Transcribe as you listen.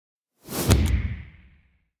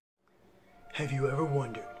Have you ever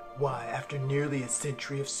wondered why, after nearly a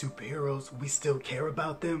century of superheroes, we still care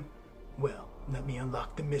about them? Well, let me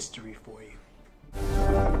unlock the mystery for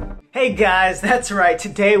you. Hey guys, that's right.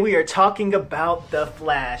 Today we are talking about The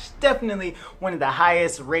Flash. Definitely one of the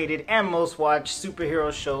highest rated and most watched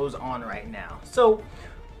superhero shows on right now. So,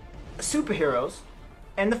 superheroes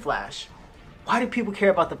and The Flash. Why do people care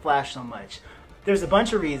about The Flash so much? There's a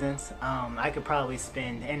bunch of reasons. I could probably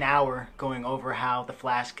spend an hour going over how The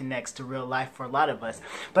Flash connects to real life for a lot of us.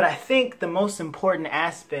 But I think the most important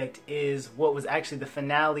aspect is what was actually the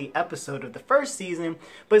finale episode of the first season,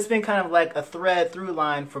 but it's been kind of like a thread through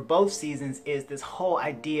line for both seasons, is this whole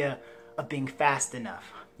idea of being fast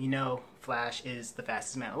enough. You know, Flash is the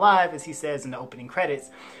fastest man alive, as he says in the opening credits,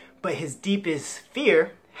 but his deepest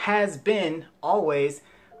fear has been always,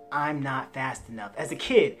 I'm not fast enough. As a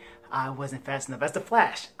kid, I wasn't fast enough. As the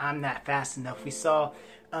Flash, I'm not fast enough. We saw,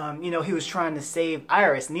 he was trying to save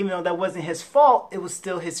Iris, and even though that wasn't his fault, it was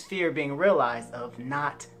still his fear being realized of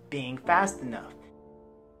not being fast enough.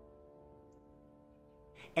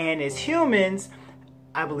 And as humans,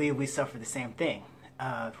 I believe we suffer the same thing.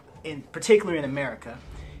 In particular in America,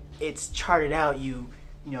 it's charted out. You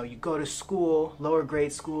go to school, lower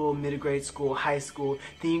grade school, middle grade school, high school,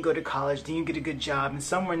 then you go to college, then you get a good job, and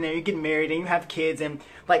somewhere in there you get married and you have kids, and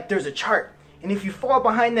like there's a chart. And if you fall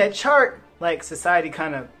behind that chart, like society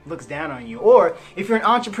kind of looks down on you. Or if you're an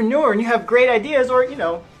entrepreneur and you have great ideas, or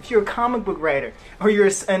if you're a comic book writer, or you're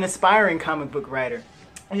an aspiring comic book writer,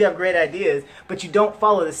 and you have great ideas, but you don't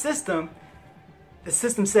follow the system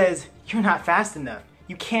says you're not fast enough.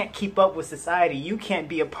 You can't keep up with society. You can't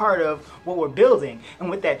be a part of what we're building. And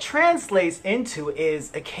what that translates into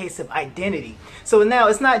is a case of identity. So now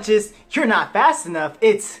it's not just you're not fast enough,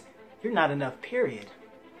 it's you're not enough, period.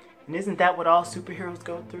 And isn't that what all superheroes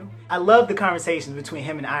go through? I love the conversations between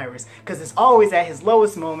him and Iris, because it's always at his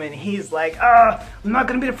lowest moment. He's like, I'm not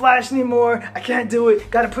gonna be the Flash anymore. I can't do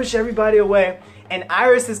it. Gotta push everybody away. And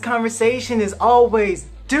Iris's conversation is always,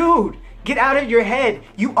 dude, get out of your head.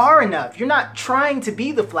 You are enough. You're not trying to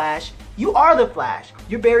be the Flash. You are the Flash.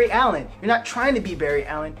 You're Barry Allen. You're not trying to be Barry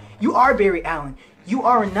Allen. You are Barry Allen. You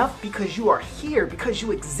are enough because you are here, because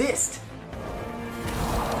you exist.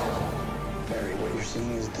 Barry, what you're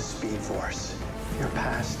seeing is the Speed Force. Your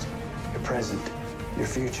past, your present, your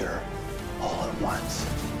future, all at once.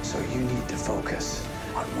 So you need to focus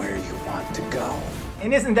on where you want to go.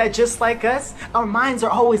 And isn't that just like us? Our minds are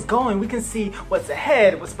always going. We can see what's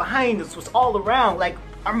ahead, what's behind us, what's all around. Like,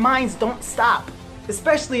 our minds don't stop.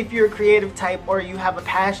 Especially if you're a creative type or you have a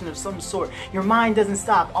passion of some sort. Your mind doesn't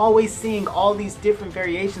stop, always seeing all these different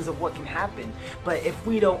variations of what can happen. But if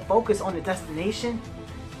we don't focus on the destination,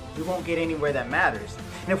 we won't get anywhere that matters.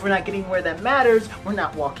 And if we're not getting where that matters, we're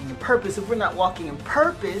not walking in purpose. If we're not walking in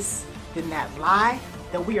purpose, then that lie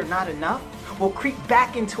that we are not enough will creep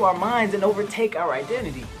back into our minds and overtake our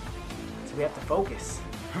identity. So we have to focus.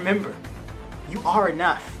 Remember, you are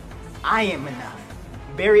enough. I am enough.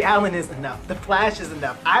 Barry Allen is enough. The Flash is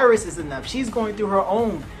enough. Iris is enough. She's going through her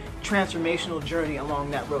own transformational journey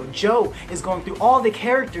along that road. Joe is going through all the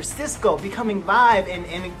characters. Cisco becoming Vibe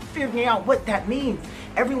and figuring out what that means.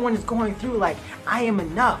 Everyone is going through like, I am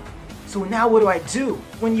enough. So now what do?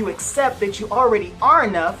 When you accept that you already are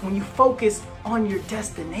enough, when you focus on your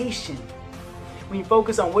destination, when you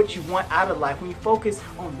focus on what you want out of life, when you focus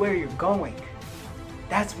on where you're going,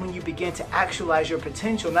 that's when you begin to actualize your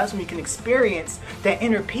potential. And that's when you can experience that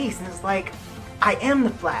inner peace. And it's like, I am the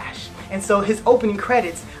Flash. And so his opening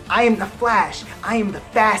credits, I am the Flash. I am the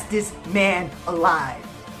fastest man alive.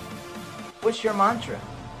 What's your mantra?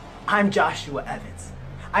 I'm Joshua Evans.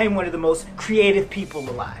 I am one of the most creative people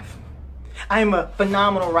alive. I am a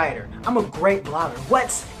phenomenal writer. I'm a great blogger.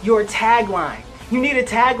 What's your tagline? You need a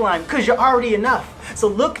tagline because you're already enough. So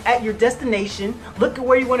look at your destination, look at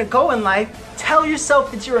where you want to go in life, tell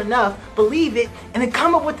yourself that you're enough, believe it, and then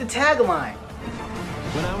come up with the tagline.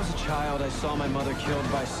 When I was a child, I saw my mother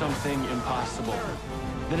killed by something impossible.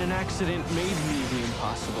 Then an accident made me the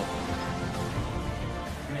impossible.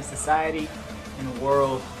 In a society, in a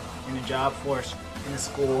world, in a job force, in a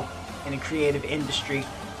school, in a creative industry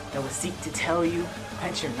that would seek to tell you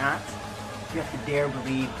that you're not, you have to dare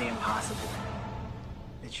believe the impossible.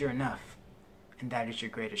 That you're enough, and that is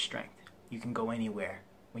your greatest strength. You can go anywhere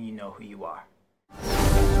when you know who you are.